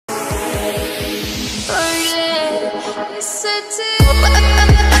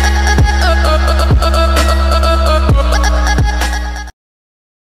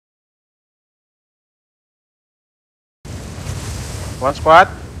One squad.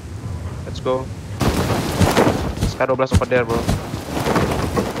 Let's go. Sekarang 12 over there, bro.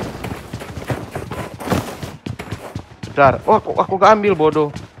 Bentar. Oh, aku gak ambil, bodoh.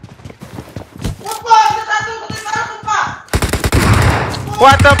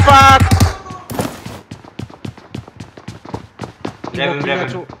 What the fuck?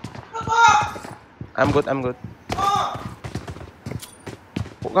 I'm good.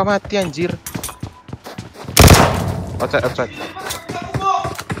 Kok gak mati anjir? Outside.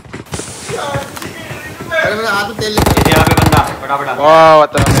 अरे मेरा हाथ तेल लेके यहाँ पे बंदा फटाफट वाह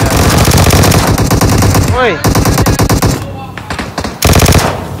what the hell ओए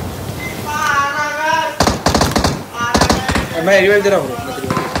मैं रिवाइव दे रहा हूँ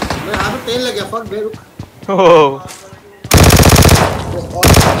मेरे हाथ में तेल लग गया फक बे रुक ओह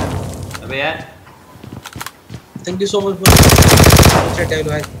अबे यार thank you so much for tell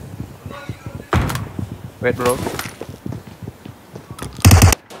भाई wait bro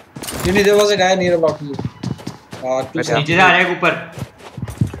you know there was a guy near about you नीचे से आ रहा है ऊपर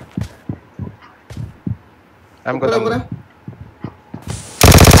I'm good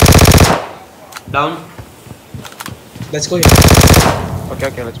down let's go here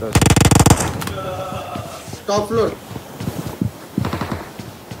okay let's go top floor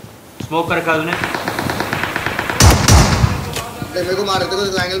smoke कर रखा तूने मेरे को मार रहे थे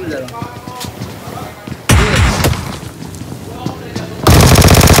तो एंगल मिल जाएगा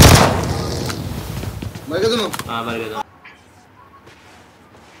मर गए दोनों हां मर गए दोनों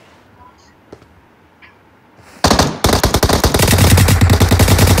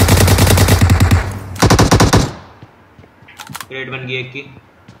ग्रेड बन गई एक की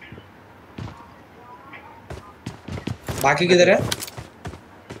बाकी किधर है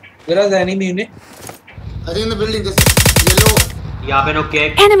where is the enemy unit I think in the building this yellow यहाँ पे नॉक किया है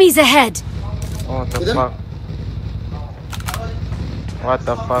enemies ahead oh the fuck what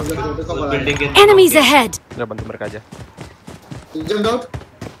the fuck building के enemies ahead udah bantu mereka aja jump out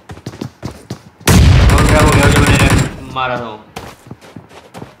हो गया जो मैंने मारा था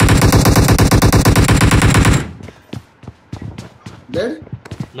dead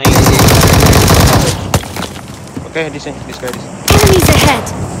नहीं okay this guy enemies ahead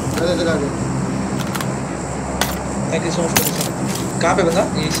thank you so much कहाँ पे बता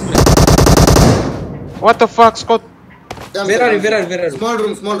ये इसमें what the fuck Scott where are you small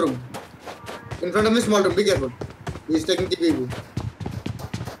room in front of me small room be careful he is taking TP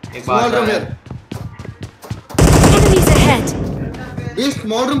small room here enemies ahead ये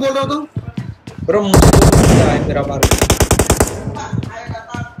small room बोल रहा था bro मुझे मेरा मार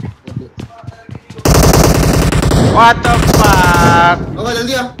what the fuck अब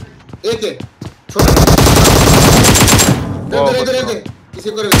जल्दी आ एक है छोटा इधर किसी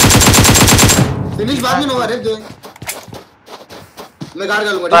को फिनिश बाद में होगा रे दे मैं गार्ड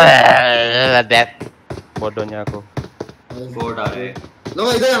डालूंगा dead bodohnya aku बोट आ रहे नो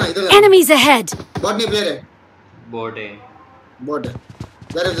इधर आना enemies ahead बॉट नहीं प्लेयर है bot है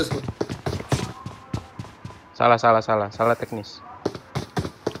where is this salah teknis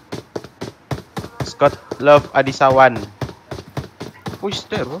Scott love Adisawan who's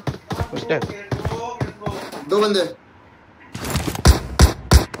there bro दो बंदे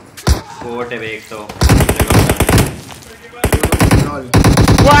बोट है एक तो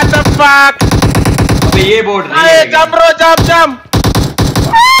what the fuck अबे ये बोट नहीं है jump bro jump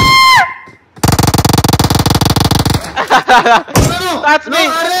that's me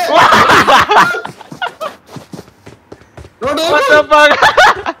what the fuck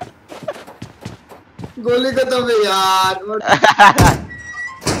गोली खत्म है यार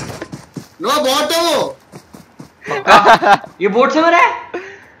नो बॉट है वो ये बोट से मरा है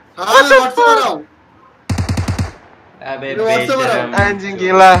हाँ मैं बॉट से मरा हूँ अबे anjing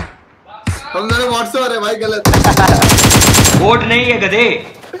gila हम दोनों बॉट से मरे भाई गलत बोट नहीं है गधे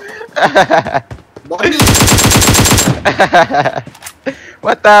बॉट नहीं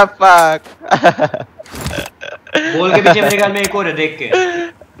what the fuck बॉल के पीछे मेरे ख्याल में एक और है देख के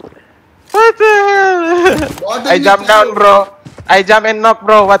what the hell I jump down bro I jump and knock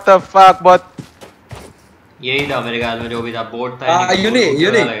bro what the fuck bot यही था मेरे ख्याल में जो भी था बोट था uni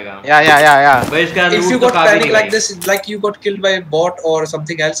yeah but इसका if you got panic like this like you got killed by a bot or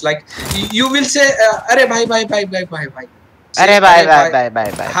something else like you will say अरे भाई अरे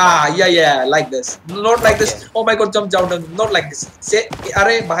bye ha yeah like this not like this oh my god jump down not like this say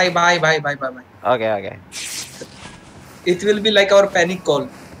अरे bye okay it will be like our panic call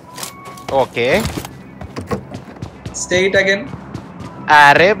okay say it again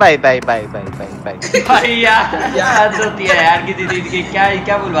अरे bye भाई यार होती है यार किसी चीज की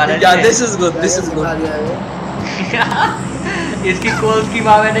क्या बोलवा रहा है yeah this is good इसकी कॉल की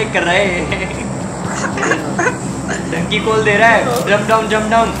माँ मैंने कर रहा है। डंकी कॉल दे रहा है, जंप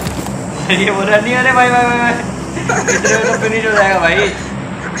डाउन। ये बोल रहा नहीं, अरे भाई इतने में तो फिनिश हो जाएगा भाई।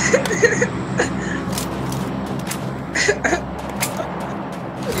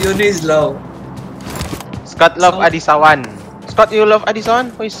 Yuni is low. Scott love Adisawan. Scott, you love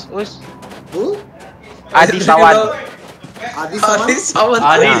Adisawan? Who? Adisawan. Adi Sawan?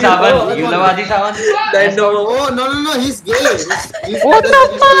 Adi Sawan. You love Adi Sawan? Oh, no, he's gay. He's What the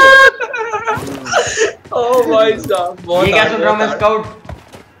fuck? Oh my god. ये क्या सुन रहा हूँ मैं scout?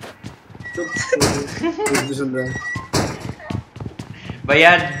 कुछ भी सुन रहा है।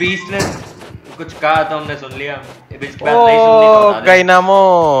 भैया बीस्ट ने कुछ कहा तो हमने सुन लिया। इसके बाद नहीं सुननी तो बता दे। गई नामो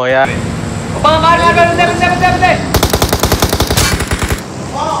यार। मार बंदे।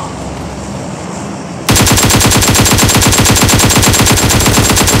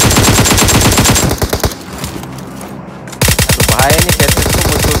 Bahaya nih headset tuh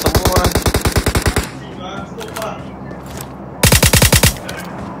muncul semua.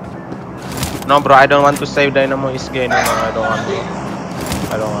 No bro, I don't want to save Dynamo is gay. No, I don't want to.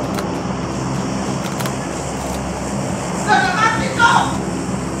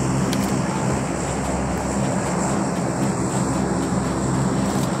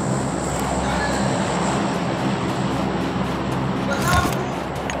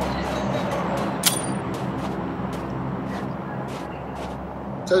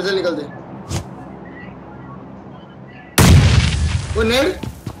 चल निकल दे। वो नेड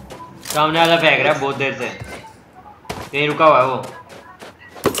सामने वाला फेंक रहा है बहुत देर से, कहीं रुका हुआ है वो।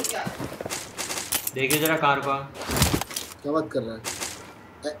 देखिए जरा कार को। क्या बात कर रहा है?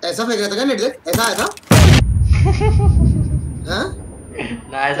 ऐसा फेंक रहा था क्या नेड? देख ऐसा आया था। हाँ?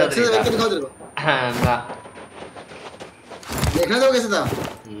 ना ऐसा नहीं था। दिखाओ तेरे को। ना। देखना तो कैसा था?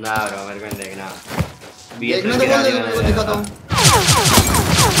 ना ब्रो मेरे को नहीं देखना। देखना तो बोल मेरे को दिखाता हूँ।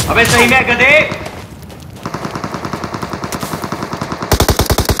 अबे सही में गधे।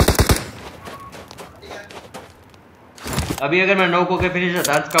 अभी अगर मैं नोक होके फिनिश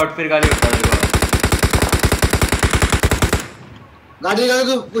होता स्काउट फिर गाली उठा देगा। गाड़ी लगा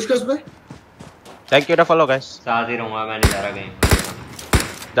तू पुश कर उस पे। Thank you udah follow guys. साथ ही रहूंगा, मैं नहीं जा रहा कहीं।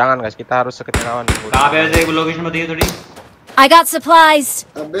 Jangan guys, kita harus seketir kawan. कहाँ पे वैसे लोकेशन बताइए थोड़ी। I got supplies.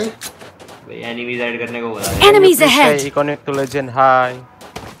 अबे भाई एनिमीज ऐड करने को बोला। Enemies ahead. Connect to legend hi.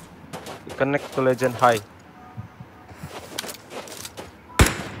 Connect to legend hi.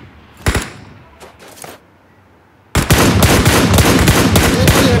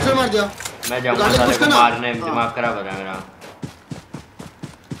 Headshot मार दिया। मैं जाऊंगा साले को मारने, दिमाग खराब हो रहा है मेरा।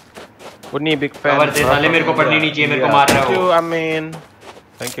 Uni big fan. कवर दे साले, मेरे को पढ़नी नहीं चाहिए, मेरे को मार रहा है वो। Thank you Amin.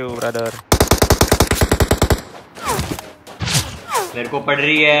 Thank you brother. मेरे को पढ़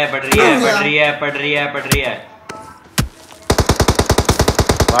रही है।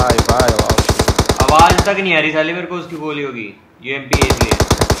 Bye bye. आवाज तक नहीं आ रही साले मेरे को उसकी गोली होगी। यूएमपी है इसलिए।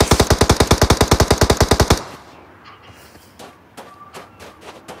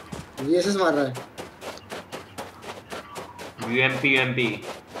 वीएसएस मार रहा है। यूएमपी।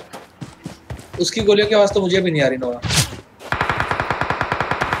 उसकी गोलियों की आवाज तो मुझे भी नहीं आ रही नोरा।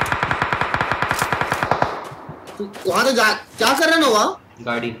 वहां तो क्या कर रहे हो नोवा?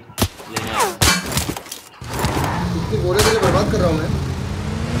 गाड़ी लेने आया। इसकी गोलियों के लिए बर्बाद कर रहा हूं मैं।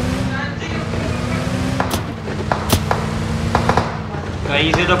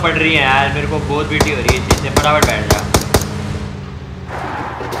 कहीं से तो पड़ रही है यार, मेरे को बहुत बीटी हो रही है इस चीज से। फटाफट बैठ जा।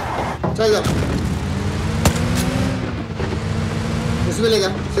 चल जा। उसमें ले जा,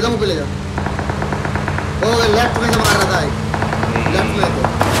 सीधा मुंह पे ले जा। ओ लेफ्ट में से मार रहा था एक। लेफ्ट में तो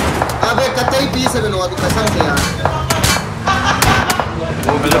अबे कतई पीस है नोवा तू कसम से यार।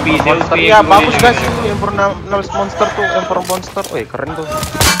 वो मतलब पीस है उसके। Ya bagus guys, yang pernah monster tuh, yang pernah monster. Wih keren tuh.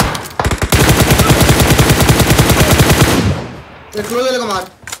 एक क्लोज लगा मार।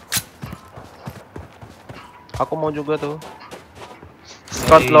 Aku mau juga tuh.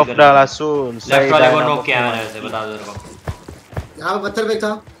 Scott Love dah langsung. Left वाले को नॉक किया मैंने, वैसे बता दो तेरे को। यहाँ पे पत्थर पे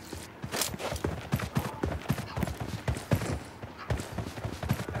था।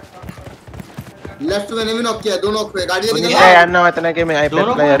 लेफ्ट मैंने भी नॉक किया, दो नॉक पे गाड़ी लेके Hey, I know Athena game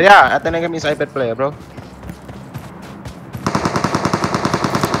iPad player. Ya, Athena game is iPad player, bro.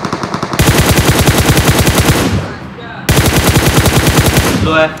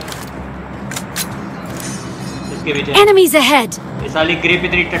 लो है इसके पीछे। Enemies ahead. ये साली ग्रिप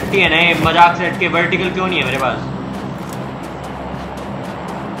इतनी टट्टी है ना, ये मजाक से हटके वर्टिकल क्यों नहीं है मेरे पास?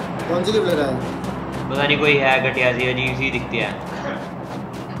 कौन सी लिप ले रहा है? पता नहीं, कोई है घटिया सी, अजीब सी दिखती है।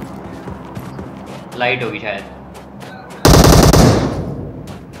 लाइट होगी शायद।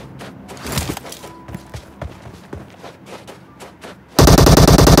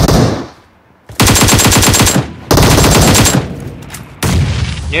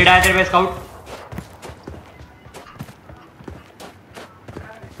 नेड आया तेरे पे स्काउट।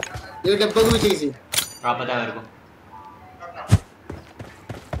 ये डब्बा को भी चाहिए। हाँ पता है मेरे को।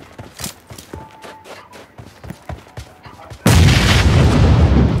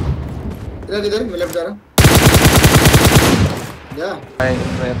 किधर मैं लेफ्ट जा रहा। या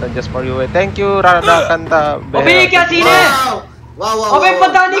मैं तो जस्ट फॉर यू है। Thank you Radha कंता। अबे क्या सीन है? वाह वाह। अबे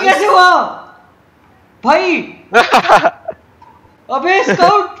पता नहीं कैसे हुआ भाई। अबे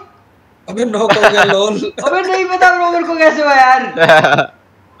स्काउट। अबे नॉक हो गया लोल। अबे नहीं पता ब्रो मेरे को कैसे हुआ यार।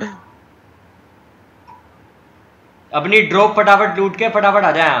 अपनी ड्रॉप फटाफट लूट के फटाफट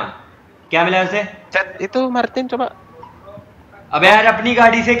आ जाए हम। क्या मिला उसे? itu Martin coba। अब यार अपनी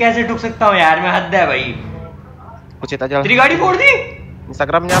गाड़ी से कैसे ठुक सकता हूँ यार, मैं हद है भाई। Kucit aja तेरी lah। गाड़ी फोड़ दी।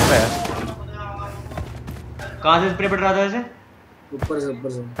 Instagramnya apa ya? कहाँ से स्प्रे पड़ रहा था वैसे? ऊपर से ऊपर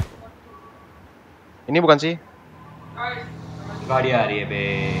से। Ini bukan sih? गाड़ी आ रही है बे।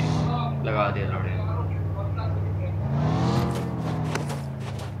 लगा दिया थोड़े।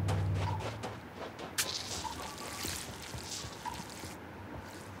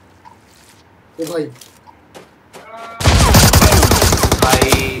 ओ भाई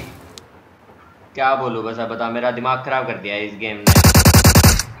क्या बोलूं बस। अब बता, मेरा दिमाग खराब कर दिया है इस गेम ने।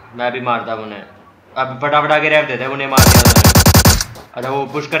 मैं भी मारता हूं उन्हें। अब फटाफट आगे रैप देते हैं, उन्हें मार दिया उन्होंने। अच्छा वो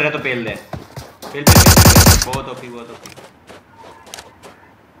पुश कर रहे तो पेल दे। पेल पेल पेल पेल। बहुत ओपी बहुत ओपी।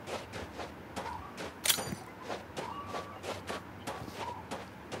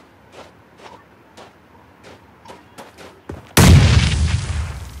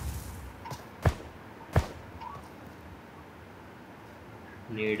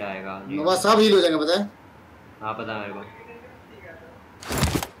 नीड आएगा। नवा सब हील हो जाएंगे पता है। हाँ पता है मेरे को।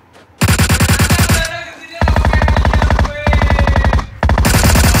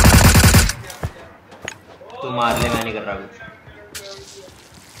 तू मार ले, मैं नहीं कर रहा कुछ।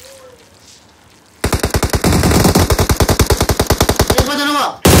 एक बजे नवा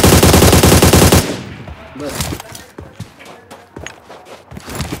बस।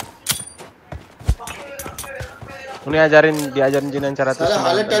 Ini diajarin jinan cara tuh. साला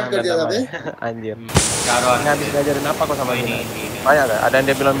हालत टाइप कर दिया था बे। Anjir. चारों Ini habis diajarin apa kok sama ini ini? ini. Banyak gak? Ada yang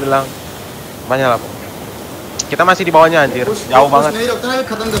dia bilang banyak lah. Kita masih di bawahnya anjir. Jauh banget. नहीं रखता है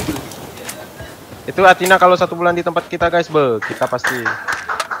खत्म कर दिया। Itu Atina kalau 1 bulan di tempat kita guys, kita pasti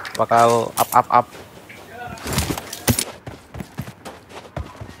bakal up.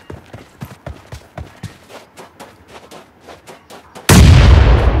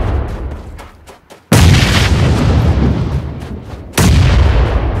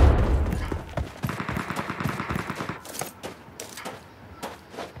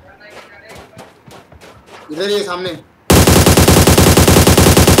 इधर ये सामने।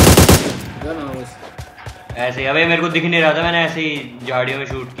 ऐसे अबे मेरे को दिख नहीं रहा था, मैंने ऐसे ही झाड़ियों में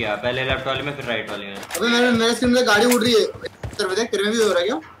शूट किया। पहले लेफ्ट वाले में फिर राइट वाले में। अबे मेरे स्क्रीन में गाड़ी उड़ रही है। 70 पे देख, तेरे में भी हो रहा है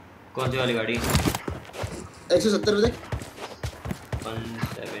क्या? कौन सी वाली गाड़ी? 170 पे देख।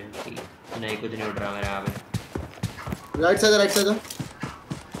 170 नहीं, कुछ नहीं उड़ रहा मेरे यहाँ पे। राइट साइड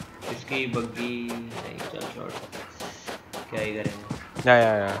इसकी बग्गी नहीं। चल शॉट क्या ही करेंगे।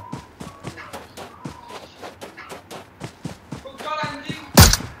 Ya.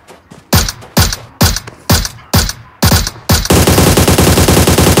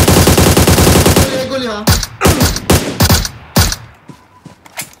 गोली। हाँ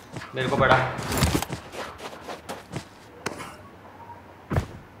मेरे को पड़ा।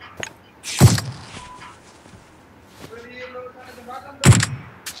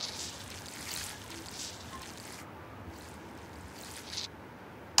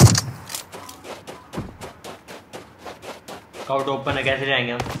 स्काउट ओपन है, कैसे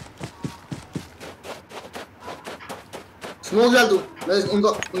जाएंगे हम? स्मोक डाल तू, मैं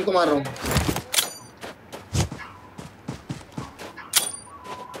उनको मार रहा हूँ।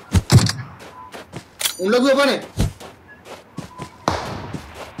 उन लोग भी ओपन है।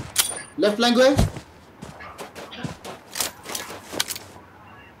 लेफ्ट फ्लैंक है।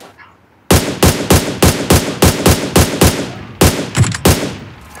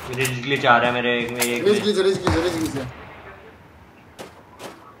 रिज ग्लिच आ रहा है मेरे एक में। रिज ग्लिच है।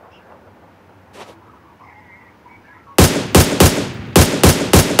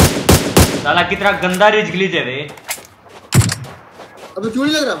 साला कितना गंदा रिज ग्लिच है बे। अबे क्यों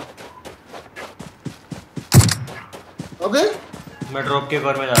नहीं लग रहा? अबे मैं ड्रॉप के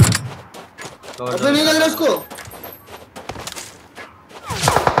कवर में जा रहा हूँ। अबे नहीं लग रहा उसको।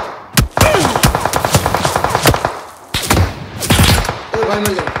 ओ भाई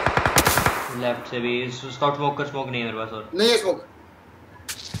मर गया। लेफ्ट से भी स्काउट स्मोक कर। स्मोक नहीं है मेरे पास और। नहीं है स्मोक।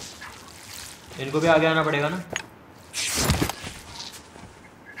 इनको भी आगे आना पड़ेगा ना।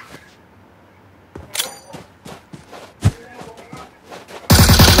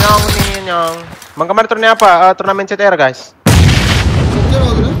 nyong. Mang kemarin turunnya apa? Turnamen CTR guys. Smoke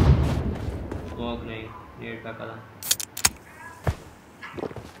हो गया स्मोक नहीं नेट का पता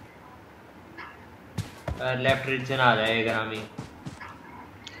लेफ्ट रीच से ना आ जाए ग्रामी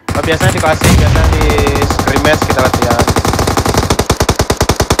Oh, biasanya dikasih biasanya di scrimmage kita latihan.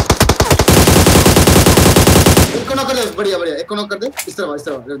 एक को नॉक कर दे बढ़िया बढ़िया एक को नॉक कर दे इस तरह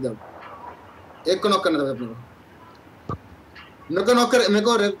रख दे एक को नॉक करना था अपने को मेरे को नॉक कर मेरे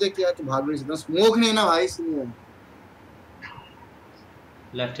को रेप देख यार तू भाग नहीं सकता स्मोक नहीं ना भाई इसलिए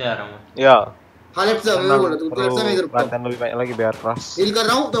लेफ्ट से आ रहा हूँ Ya. हाँ लेफ्ट से मैं बोल रहा तू लेफ्ट से मैं इधर रुकता Latihan lebih banyak lagi biar keras. Heal कर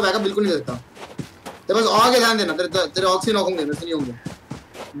रहा हूँ तो बैकअप बिल्कुल नहीं देता तेरे बस आगे ध्यान देना तेरे ऑक्सी नॉक होंगे वैसे नहीं होंगे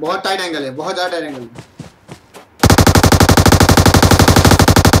बहुत टाइट एंगल है बहुत ज्यादा टाइट एंगल है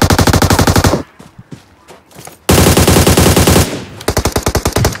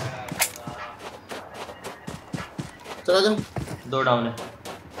चला जाओ 2 डाउन है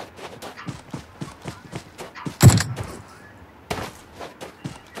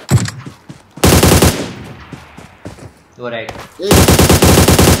वो राइट एक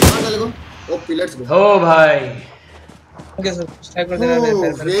कहां चले गो ओ पिलर्स गो हो भाई ओके सर स्ट्राइक कर देना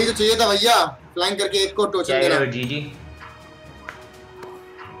मेरे पैर यही तो चाहिए था भैया फ्लैंक करके एक को टोचन देना जीजी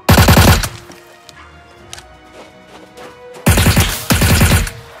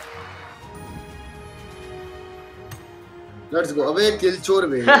लेट्स गो अबे किल चोर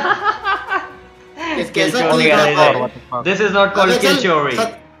बे किल चोरी दिस इज नॉट कॉल्ड किल चोरी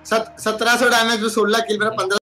 1700 डैमेज में 16 किल मेरा 15